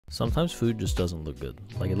Sometimes food just doesn't look good,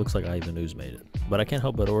 like it looks like Ivan Ooze made it. But I can't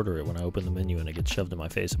help but order it when I open the menu and it gets shoved in my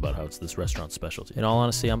face about how it's this restaurant's specialty. In all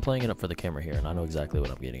honesty, I'm playing it up for the camera here and I know exactly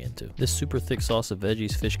what I'm getting into. This super thick sauce of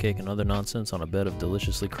veggies, fish cake, and other nonsense on a bed of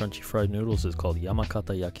deliciously crunchy fried noodles is called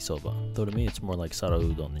Yamakata Yakisoba, though to me it's more like Sara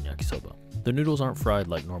Udon than Yakisoba. The noodles aren't fried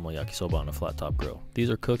like normal yakisoba on a flat top grill. These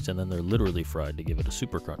are cooked and then they're literally fried to give it a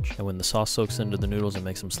super crunch. And when the sauce soaks into the noodles and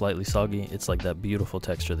makes them slightly soggy, it's like that beautiful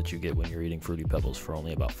texture that you get when you're eating Fruity Pebbles for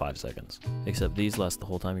only about 5 seconds. Except these last the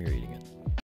whole time you're eating it.